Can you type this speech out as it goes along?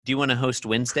Do you want to host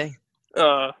Wednesday?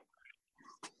 How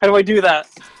do I do that?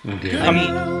 Okay. I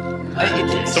mean,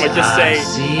 So I just say,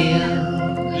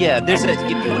 yeah. There's a.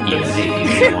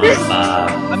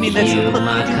 I mean, that's. We're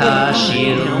not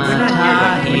here to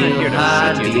shut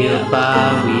you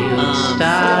down.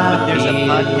 But there's a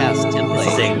podcast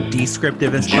template. Saying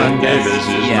descriptive as Jim podcast. Davis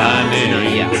is my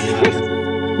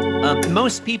name.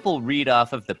 Most people read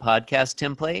off of the podcast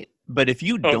template, but if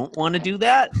you don't want to do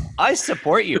that, I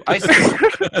support you. I'm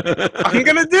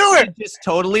gonna do it. Just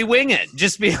totally wing it.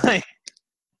 Just be like,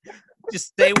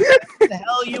 just say what the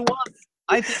hell you want.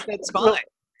 I think that's fine.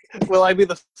 Will I be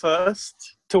the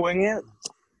first to wing it?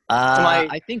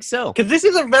 I think so. Because this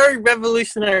is a very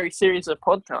revolutionary series of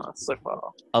podcasts so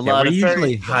far. We're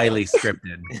usually highly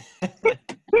scripted.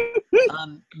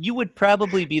 You would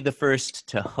probably be the first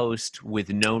to host with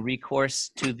no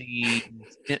recourse to the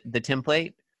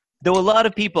template, though a lot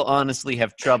of people honestly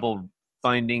have trouble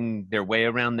finding their way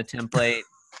around the template.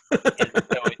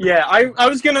 Yeah, I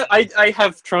was gonna. I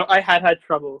had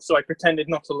trouble, so I pretended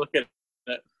not to look at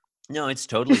it. No, it's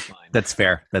totally fine. That's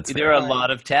fair. There are a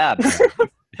lot of tabs.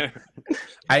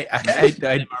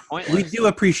 We do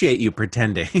appreciate you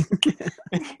pretending.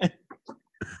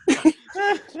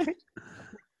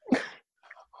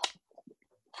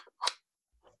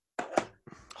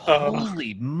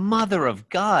 Holy mother of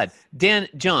God.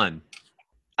 John,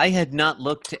 I had not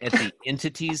looked at the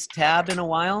entities tab in a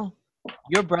while.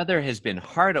 Your brother has been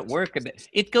hard at work.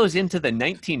 It goes into the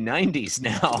 1990s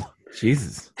now.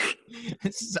 Jesus.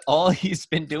 This is all he's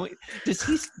been doing.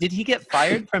 Did he get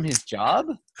fired from his job?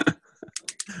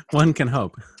 One can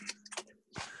hope.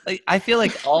 I feel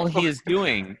like all he is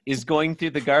doing is going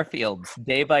through the Garfields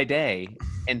day by day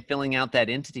and filling out that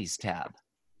entities tab.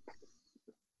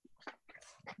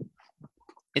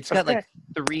 It's got like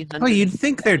 300. Oh, you'd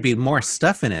think there'd be more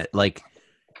stuff in it. Like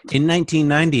in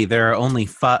 1990, there are only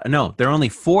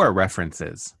 4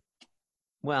 references.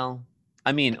 Well,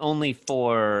 I mean, only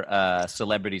for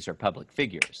celebrities or public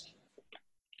figures.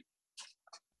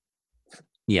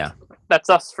 Yeah. That's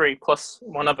us 3 plus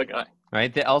one other guy.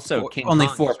 Right? They also King only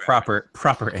Kong 4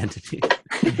 proper entities.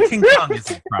 King Kong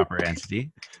is a proper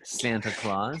entity. Santa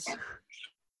Claus.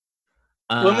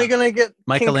 When are we gonna get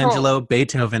Michelangelo,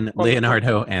 Beethoven,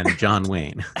 Leonardo, and John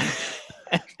Wayne?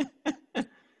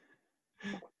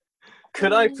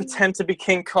 Could I pretend to be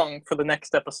King Kong for the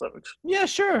next episode? Yeah,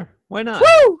 sure. Why not?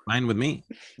 Woo! Fine with me.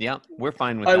 Yeah, we're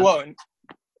fine with I that. won't,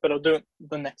 but I'll do it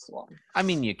the next one. I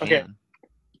mean, you can. Okay.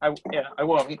 I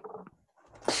won't.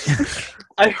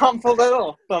 I can't pull that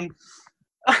off.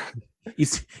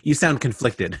 You sound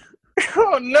conflicted.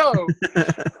 Oh no!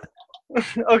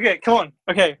 Okay, come on.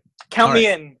 Okay, count me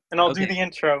in, and I'll do the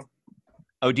intro.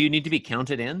 Oh, do you need to be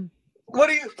counted in? What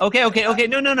do you? Okay. No. Okay.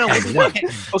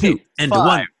 2 and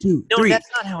 1, 2, 3. No, that's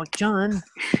not how it, John.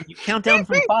 You count down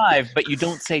from 5, but you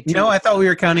don't say 2. No, I thought we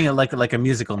were counting it like a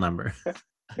musical number.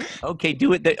 Okay,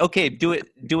 do it.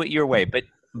 Do it your way, but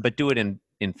do it in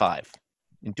 5,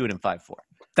 and do it in 5/4.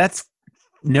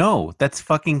 That's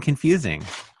fucking confusing.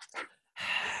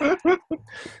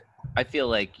 I feel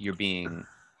like you're being,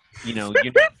 you're not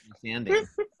understanding.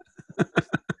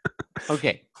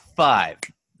 Okay, 5,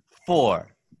 4,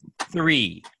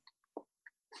 3.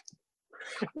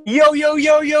 Yo!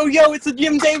 It's a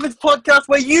Jim Davis podcast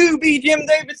where you be Jim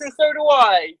Davis and so do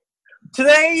I.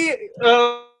 Today,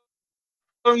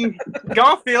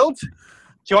 Garfield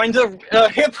joins a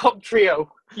hip hop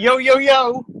trio.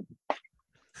 Yo!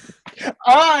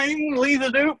 I'm Lisa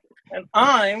Doop, and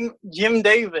I'm Jim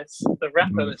Davis, the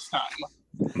rapper this time.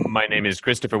 My name is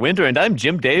Christopher Winter, and I'm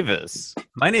Jim Davis.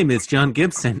 My name is John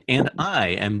Gibson, and I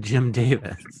am Jim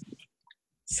Davis.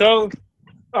 So,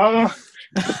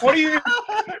 what do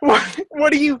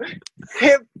you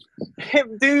hip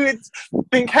dudes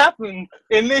think happened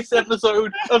in this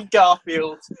episode of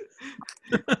Garfield?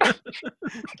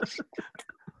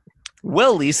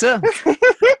 Well, Lisa,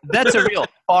 that's a real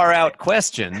far-out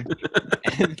question,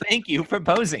 and thank you for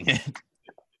posing it.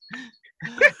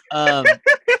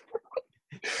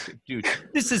 Dude,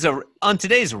 this is on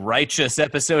today's righteous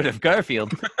episode of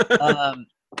Garfield.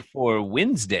 For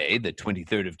Wednesday, the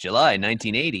 23rd of July,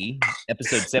 1980,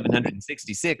 episode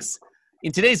 766.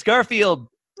 In today's Garfield,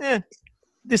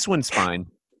 this one's fine.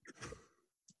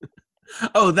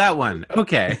 Oh, that one.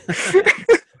 Okay.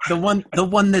 The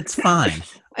one that's fine.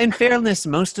 In fairness,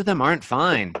 most of them aren't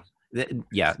fine.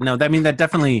 Yeah, no, I mean that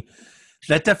definitely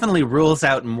rules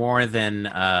out more than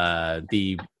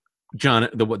the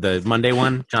Monday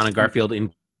one, John and Garfield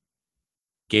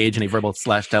engage in a verbal /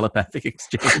 telepathic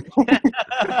exchange.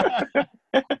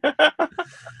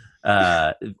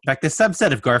 In fact, the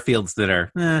subset of Garfields that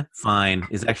are fine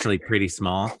is actually pretty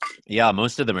small. Yeah,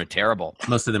 most of them are terrible.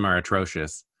 Most of them are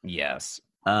atrocious. Yes.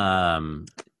 Um,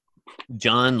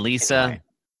 John, Lisa, Anyway.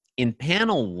 in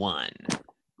panel 1,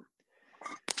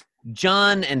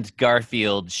 John and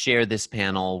Garfield share this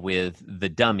panel with the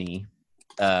dummy,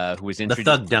 who was the introduced.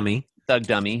 thug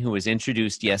dummy, Who was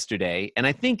introduced yesterday, and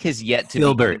I think has yet to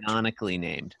Filbert. be canonically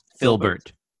named.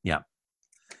 Filbert. Yeah,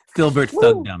 Filbert Woo.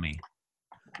 thug dummy.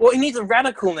 Well, it needs a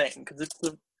radical name because it's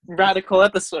a radical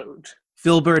episode.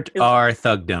 Filbert R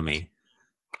thug dummy.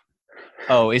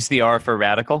 Oh, is the R for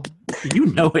radical? You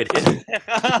know it is.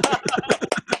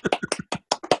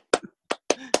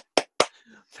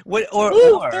 What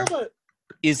Ooh, or Filbert.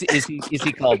 is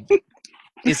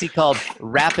he called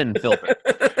Rappin' Filbert?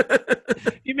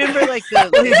 You remember like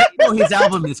His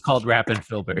album is called Rappin'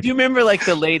 Filbert. Do you remember like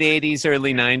the late 80s,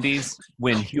 early 90s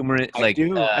when I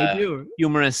do.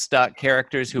 humorous stock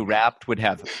characters who rapped would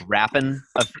have rappin'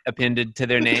 appended to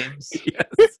their names?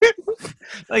 Yes.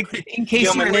 Like in case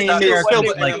Yo, you my were name not is sure what Filbert,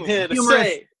 it- and I'm here to humorous-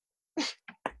 say.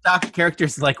 Stock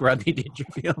characters like Rodney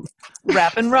Dangerfield.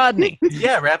 Rappin' Rodney.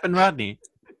 Yeah, Rappin' Rodney.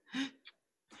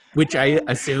 Which I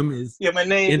assume is Yeah, my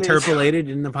name interpolated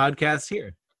in the podcast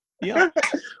here. Yeah.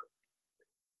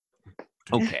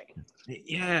 Okay.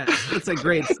 Yeah, it's a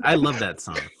great. I love that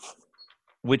song.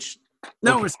 Which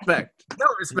No Okay. respect. No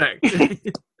respect.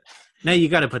 Now you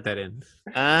got to put that in.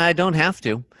 I don't have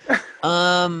to.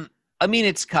 I mean,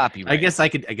 it's copyright. I guess I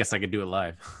could do it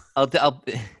live. I'll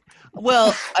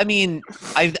well, I mean,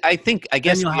 I Then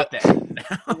guess you'll have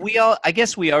to. I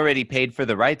guess we already paid for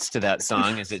the rights to that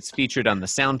song as it's featured on the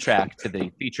soundtrack to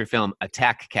the feature film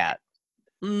Attack Cat.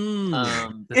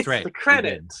 That's It's right. the we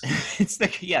credits. It's the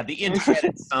end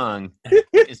credit song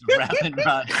is Rappin'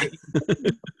 Rodney.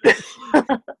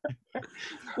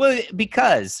 Well,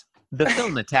 because the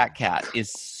film Attack Cat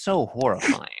is so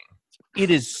horrifying. It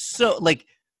is so like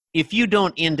if you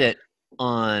don't end it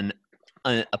on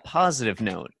a positive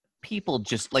note, people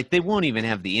just like they won't even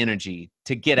have the energy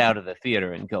to get out of the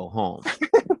theater and go home.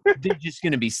 They're just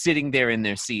going to be sitting there in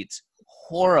their seats,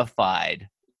 horrified,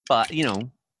 but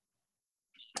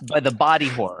by the body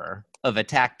horror of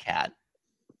Attack Cat.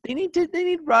 They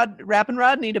need Rappin'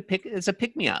 Rodney to pick as a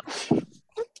pick me up.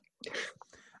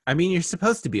 I mean, you're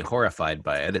supposed to be horrified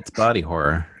by it. It's body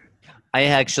horror. I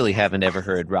actually haven't ever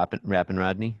heard Rappin'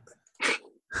 Rodney.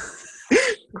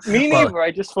 Me Well- neither.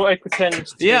 I just thought I'd pretend.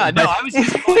 To. I was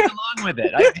just going along with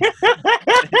it.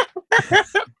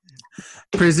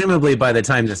 Presumably, by the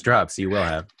time this drops, you will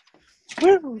have.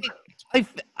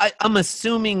 I'm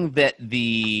assuming that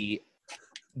the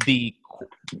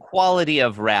quality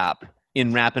of rap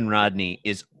in Rappin' Rodney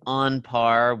is on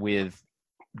par with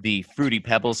the Fruity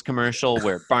Pebbles commercial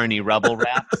where Barney Rubble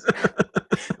raps.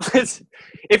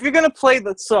 If you're gonna play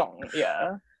the song,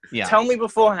 Yeah. tell me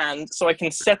beforehand so I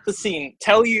can set the scene.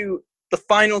 Tell you the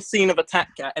final scene of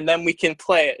Attack Cat, and then we can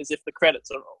play it as if the credits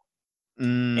are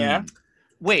rolling. Yeah.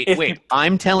 Wait. If-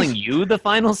 I'm telling you the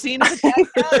final scene of Attack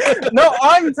Cat? No,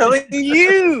 I'm telling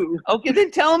you. Okay,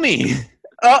 then tell me.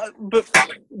 But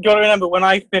you gotta remember when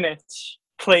I finish,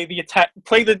 play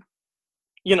the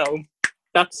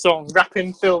that song,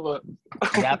 Rappin' Filbert.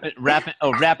 Rappin' Rodney.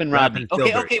 Rappin'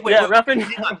 Okay, Filbert. wait. Yeah, Rappin'.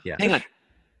 Hang on.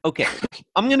 Okay,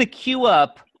 I'm gonna queue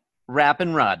up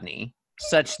Rappin' Rodney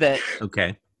such that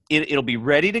Okay. it'll be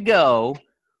ready to go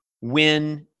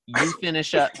when you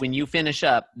finish up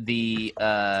the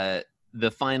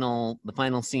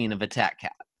final scene of Attack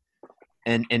Cat,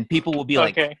 and people will be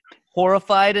like Okay.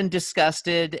 horrified and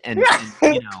disgusted, and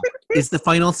Is the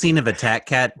final scene of Attack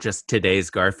Cat just today's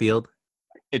Garfield?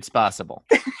 it's possible.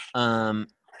 People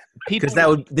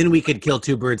Because then we could kill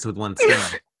two birds with one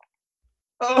stone.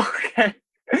 Okay.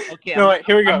 okay. No, wait,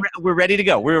 here we go. We're ready to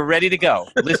go. We're ready to go.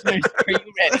 Listeners, are you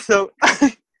ready? So,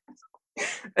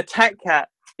 Attack Cat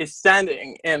is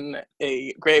standing in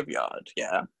a graveyard,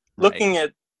 looking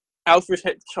at Alfred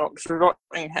Hitchcock's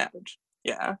rotting head,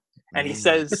 and he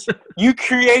says, "You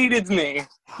created me.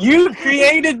 You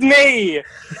created me."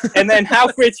 And then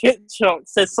Alfred Hitchcock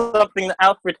says something that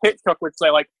Alfred Hitchcock would say,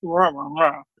 like, "Rah, rah,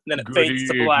 rah." And then it fades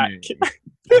to black.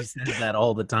 He says that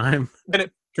all the time. Then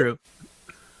it True.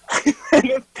 and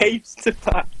it fades to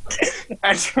black.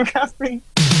 And you're having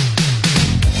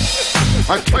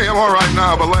I tell you I'm all right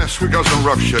now, but last week I was in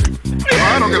rough shape.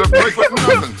 I don't get a break with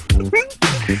nothing.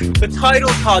 the title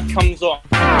card comes on.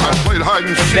 I played hide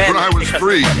and seek when I was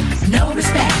free. No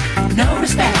respect, no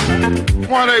respect,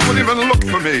 Why, they wouldn't even look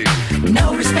for me.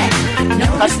 no respect, no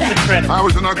That's the respect, credit. I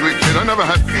was an ugly kid. I never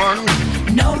had fun.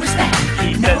 No respect.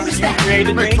 He No says, you respect.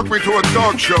 created They me. took me to a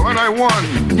dog show and I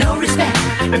won. No respect.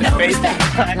 No Face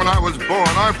respect. When I was born,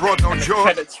 I brought no joy.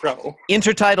 credits roll.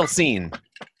 Intertitle scene.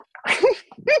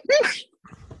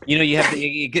 You know, you have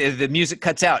the music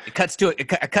cuts out. It cuts to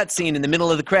a cut scene in the middle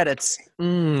of the credits.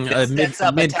 A Sets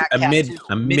up Attack Cat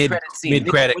 2. Mid-credit scene.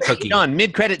 mid-credit cookie. John,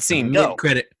 mid-credit scene. Go.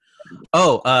 Mid-credit.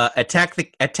 Oh,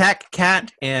 Attack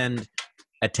Cat and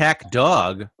Attack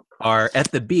Dog are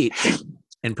at the beach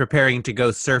and preparing to go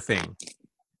surfing.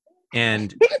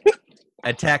 And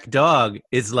Attack Dog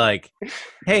is like,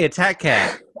 "Hey, Attack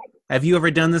Cat, have you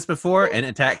ever done this before?" And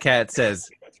Attack Cat says,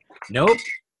 "Nope."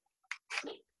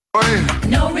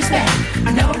 No respect.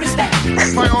 No respect.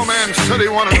 My old man said he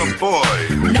wanted a boy.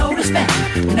 No respect.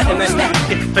 No And then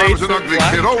respect. it I fades was an to ugly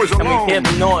black, kid, always and we alone. hear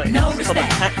the noise No of a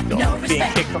respect. cat No dog being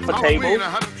respect. kicked off the Halloween, table, I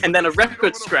had a and then a trip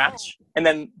record to the scratch, and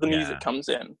then the Yeah. music comes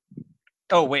in.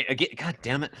 Oh, wait. Again. God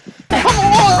damn it.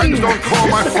 Friends don't call,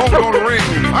 my phone don't ring.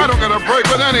 I don't get a break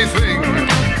with anything.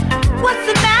 What's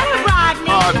the matter, Rodney?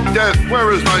 Ah, death,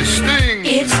 where is my sting?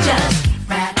 It's just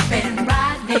rapping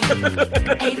Rodney. Ain't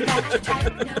that your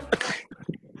type? No.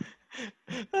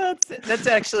 That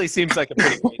actually seems like a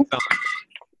pretty great song.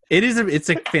 It's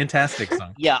a fantastic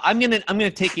song. Yeah, I'm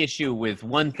gonna take issue with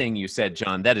one thing you said,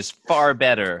 John. That is far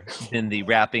better than the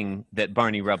rapping that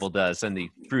Barney Rubble does on the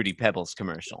Fruity Pebbles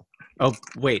commercial. Oh,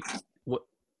 wait. What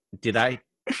did I?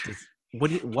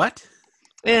 What?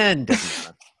 And doesn't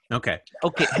matter. Okay.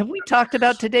 Okay, have we talked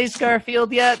about today's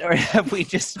Garfield yet, or have we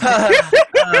just? All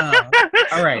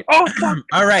right. Oh,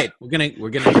 All right. We're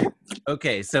gonna.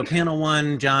 Okay. So panel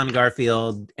 1, John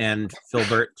Garfield and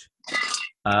Filbert.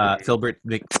 Filbert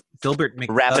Mc. Rappin' Thug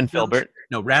Dummy? Filbert.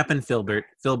 No, Rappin' Filbert.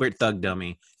 Filbert Thug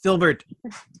Dummy. Filbert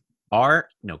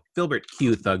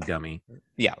Q Thug Dummy.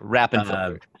 Yeah, Rappin'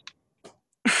 Filbert.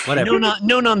 Whatever.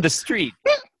 Known on the street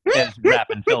as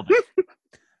Rappin' Filbert.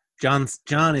 John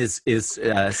is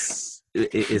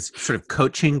sort of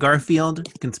coaching Garfield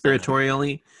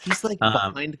conspiratorially. He's like And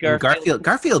behind Garfield.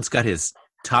 Garfield's got his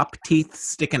top teeth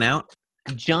sticking out,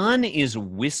 John is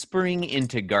whispering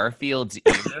into Garfield's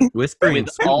ear whispering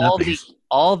with sweet all nothings.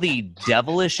 the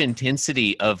devilish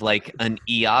intensity of like an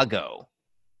Iago.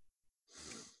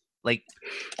 Like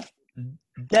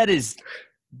that is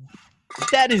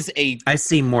a I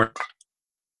see more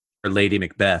for Lady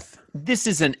Macbeth. this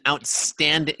is an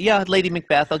outstanding Lady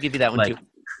Macbeth, I'll give you that one Like- too.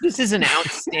 This is an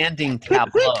outstanding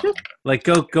tableau. Like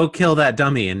go kill that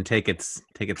dummy and take its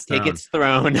throne. Take its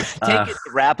throne. Take its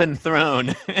rapping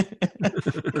throne.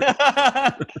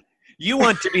 You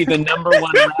want to be the number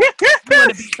one rapper.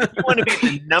 You want to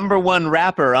be the number one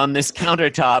rapper on this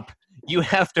countertop. You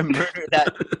have to murder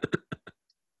that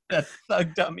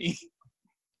thug dummy.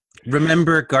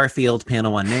 Remember Garfield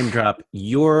panel 1 name drop.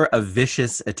 You're a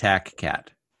vicious attack cat.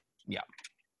 Yeah.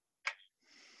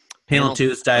 Panel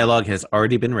 2's dialogue has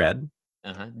already been read.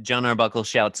 John Arbuckle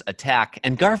shouts attack,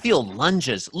 and Garfield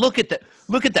lunges. Look at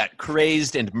that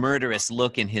crazed and murderous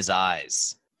look in his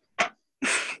eyes.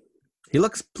 He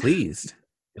looks pleased.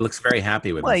 He looks very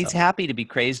happy with Well, he's himself. happy to be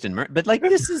crazed and but like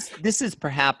this is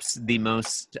perhaps the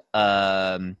most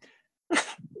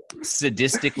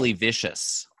sadistically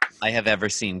vicious I have ever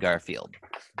seen Garfield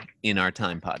in our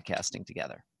time podcasting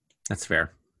together. That's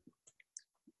fair.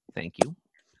 Thank you.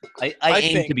 I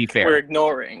aim think to be we're fair.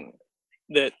 ignoring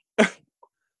that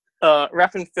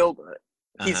Rappin' Filbert,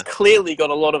 he's Uh-huh. clearly got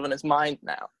a lot on his mind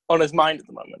at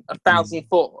the moment. 1,000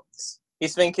 thoughts.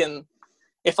 He's thinking,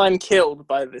 if I'm killed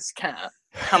by this cat,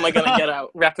 how am I going to get out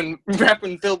Rappin'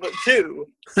 Filbert 2?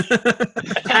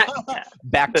 Attack Cat.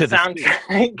 Back The to the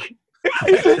soundtrack.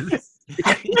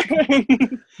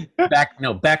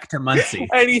 Back to Muncie.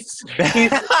 And he's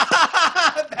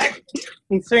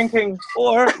thinking,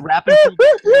 or Rappin'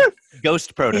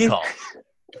 Ghost Protocol.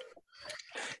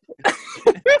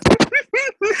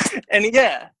 and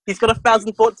yeah, he's got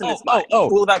 1,000 thoughts in his mind. oh.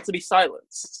 All about to be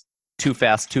silenced. Too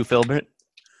fast, too Filbert.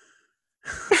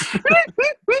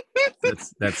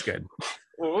 That's good.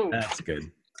 Ooh. That's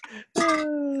good.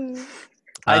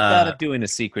 I thought of doing a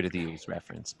Secret of the Ooze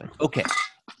reference, but okay.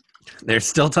 There's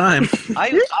still time.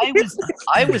 I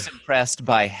was impressed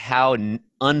by how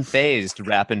unfazed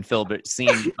Rappin' Filbert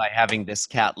seemed by having this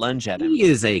cat lunge at him. He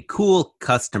is a cool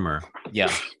customer.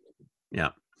 Yeah. Yeah.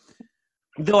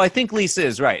 Though I think Lisa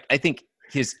is right. I think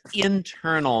his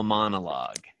internal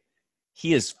monologue,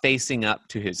 he is facing up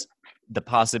to the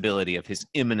possibility of his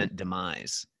imminent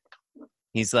demise.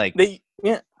 He's like, They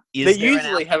is they there an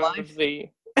usually have afterlife?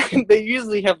 they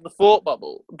usually have the thought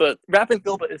bubble, but Rappin'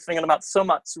 Filbert is thinking about so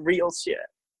much real shit.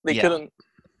 They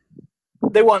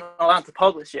weren't allowed to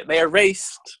publish it. They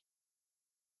erased,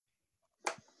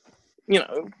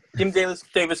 Jim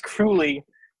Davis cruelly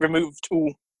removed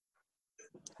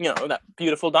that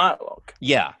beautiful dialogue.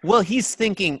 Yeah. Well, he's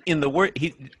thinking in the word.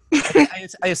 I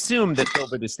assume that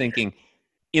Filbert is thinking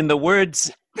in the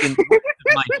words of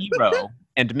my hero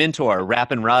and mentor,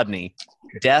 Rappin' Rodney.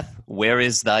 Death, where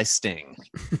is thy sting?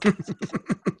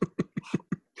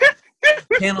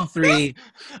 Panel 3.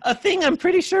 A thing I'm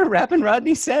pretty sure Rappin'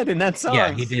 Rodney said in that song.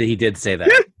 Yeah, he did say that.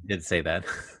 He did say that.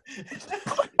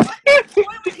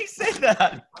 Why would he say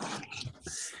that?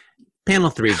 Panel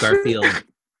 3, Garfield.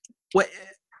 What?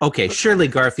 Okay, surely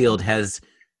Garfield has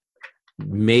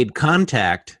made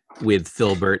contact with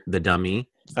Filbert the dummy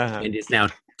and is now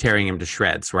tearing him to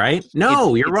shreds, right?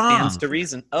 No, you're wrong. Stands to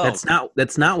reason. Oh,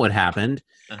 That's not what happened.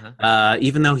 Uh-huh.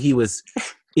 Even though he was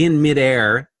in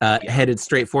midair, headed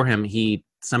straight for him, he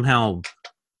somehow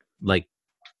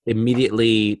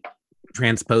immediately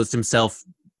transposed himself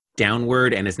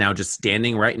downward and is now just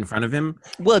standing right in front of him.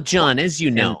 Well, John, as you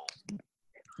know,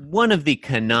 one of the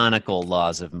canonical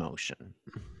laws of motion,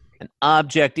 an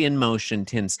object in motion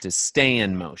tends to stay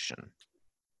in motion.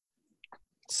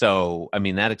 So, I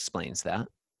mean, that explains that.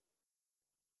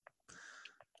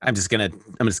 I'm just gonna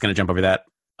jump over that.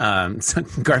 So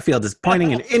Garfield is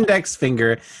pointing an index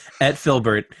finger at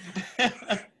Filbert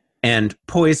and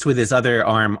poised with his other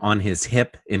arm on his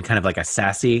hip in kind of like a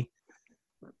sassy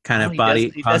kind of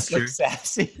body posture. He does look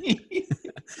sassy.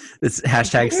 It's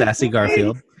hashtag sassy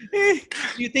Garfield. Do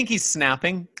you think he's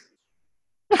snapping?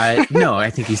 No,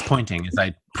 I think he's pointing, as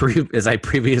I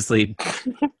previously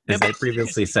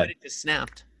said. It just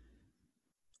snapped.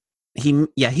 He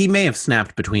may have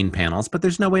snapped between panels, but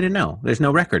there's no way to know. There's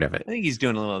no record of it. I think he's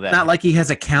doing a little of that. Not like he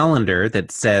has a calendar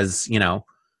that says,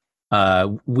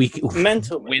 week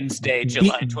Mentally. Wednesday,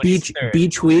 July 23rd.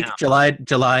 Beach week, Yeah.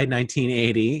 July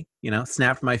 1980.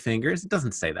 Snapped my fingers. It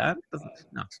doesn't say that.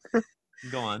 No.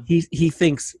 Go on. He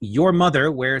thinks your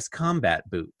mother wears combat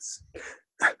boots.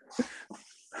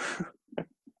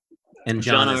 And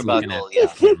John is looking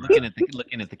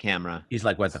looking at the camera. He's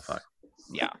like, what the fuck?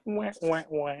 Yeah. Wah, wah,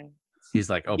 wah. He's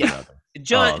like, oh, Yeah. brother.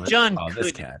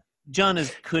 This cat. John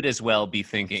could as well be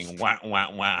thinking wah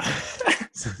wah wah.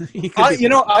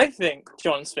 I think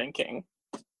John's thinking.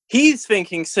 He's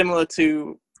thinking similar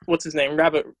to what's his name,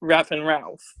 Rappin'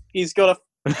 Ralph. He's got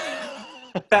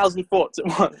 1,000 thoughts at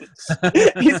once.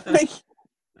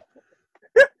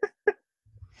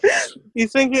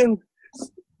 He's thinking.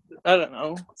 I don't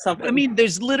know, something. I mean,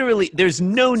 there's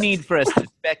no need for us to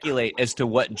speculate as to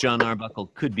what John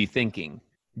Arbuckle could be thinking,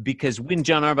 because when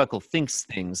John Arbuckle thinks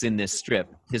things in this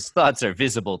strip, his thoughts are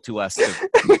visible to us. We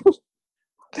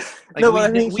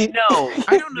know.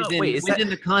 I don't know. Within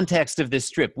the context of this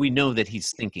strip, we know that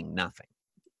he's thinking nothing.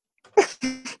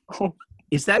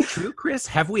 Is that true, Chris?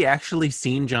 Have we actually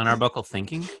seen John Arbuckle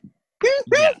thinking?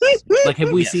 Yes.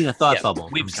 Have we seen a thought bubble?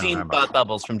 We've from John seen Arbuckle? thought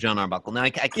bubbles from John Arbuckle. Now,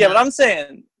 I can't. Yeah, but I'm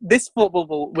saying this thought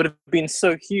bubble would have been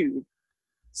so huge,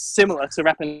 similar to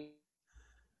Rappin'.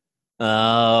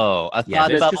 Oh, a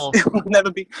thought bubble. It would never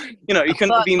be. You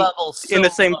couldn't have been in the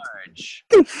same. Large.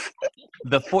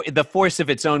 The force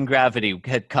of its own gravity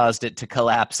had caused it to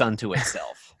collapse onto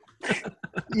itself.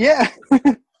 Yeah.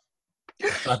 The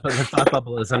thought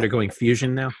bubble is undergoing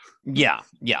fusion now. Yeah.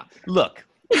 Look,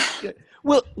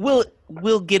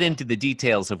 we'll get into the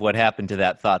details of what happened to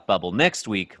that thought bubble next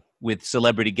week with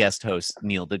celebrity guest host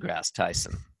Neil deGrasse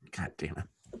Tyson. God damn it!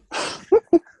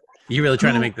 You're really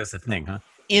trying to make this a thing, huh?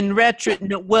 In retro,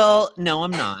 no,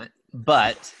 I'm not.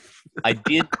 But I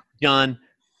did, John.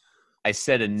 I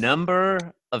said a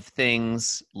number of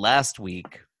things last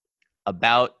week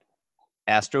about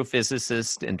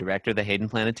astrophysicist and director of the Hayden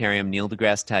Planetarium, Neil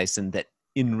deGrasse Tyson, that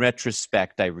in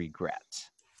retrospect I regret.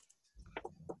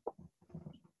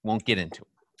 Won't get into it.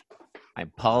 I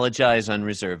apologize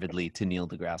unreservedly to Neil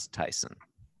deGrasse Tyson.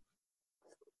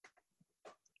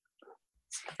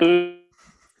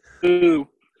 Ooh.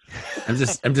 I'm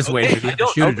just waiting for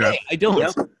the shoe to drop. I don't.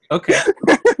 Yep. Okay.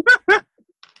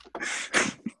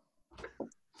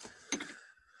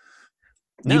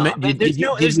 No,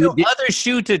 there's no other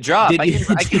shoe to drop. I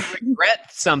can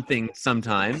regret something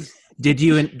sometimes. Did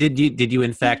you in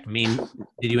fact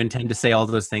did you intend to say all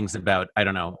those things about, I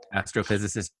don't know,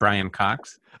 astrophysicist Brian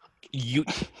Cox?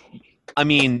 Yes.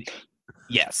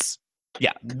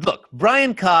 Yeah. Look,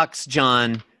 Brian Cox,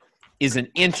 John, is an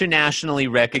internationally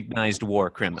recognized war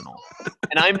criminal.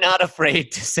 And I'm not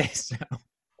afraid to say so.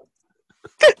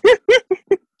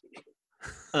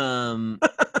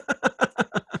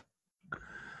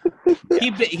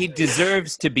 He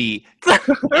deserves to be at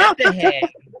the Hague,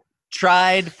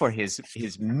 tried for his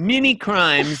many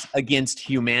crimes against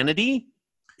humanity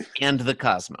and the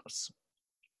cosmos.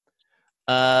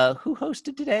 Who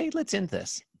hosted today? Let's end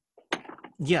this.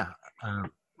 Yeah. It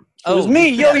was me,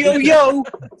 yo, yo, yo.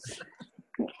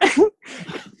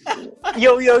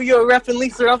 Yo, yo, yo, Rap and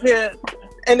Lisa up here,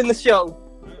 ending the show.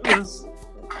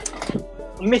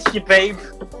 Miss you, babe.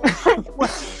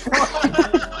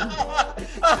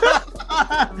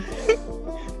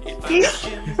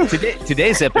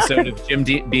 Today's episode of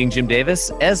Being Jim Davis,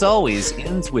 as always,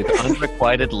 ends with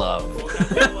unrequited love.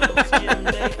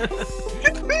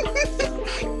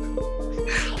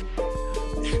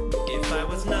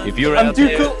 If you're out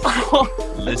there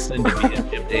listening to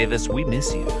Being Jim Davis, we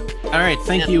miss you. All right,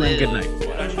 thank you and good night.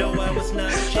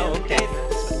 Oh, okay.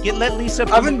 Let Lisa.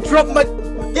 I haven't dropped my.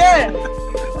 Yeah.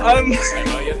 What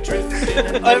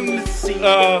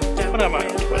am I?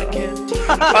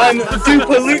 I'm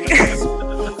Dupaluka.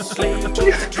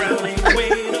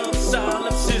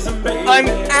 I'm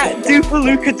at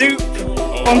Dupaluka Dupe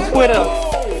on Twitter.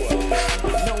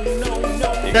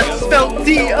 That's spelled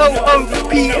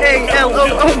DOOPALOOKAO.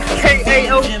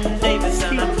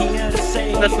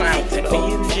 That's not how it's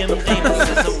spelled.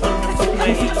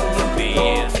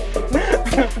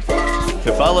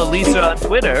 To follow Lisa on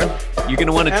Twitter, you're going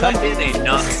to want to type in a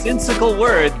nonsensical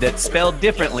word that's spelled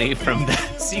differently from the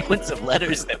sequence of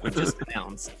letters that were just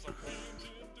announced.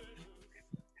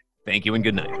 Thank you and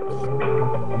good night.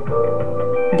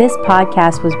 This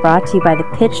podcast was brought to you by the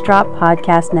Pitch Drop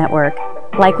Podcast Network.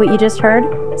 Like what you just heard?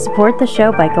 Support the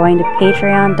show by going to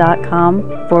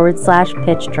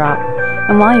patreon.com/pitchdrop.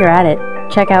 And while you're at it,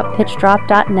 check out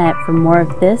pitchdrop.net for more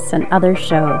of this and other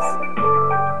shows.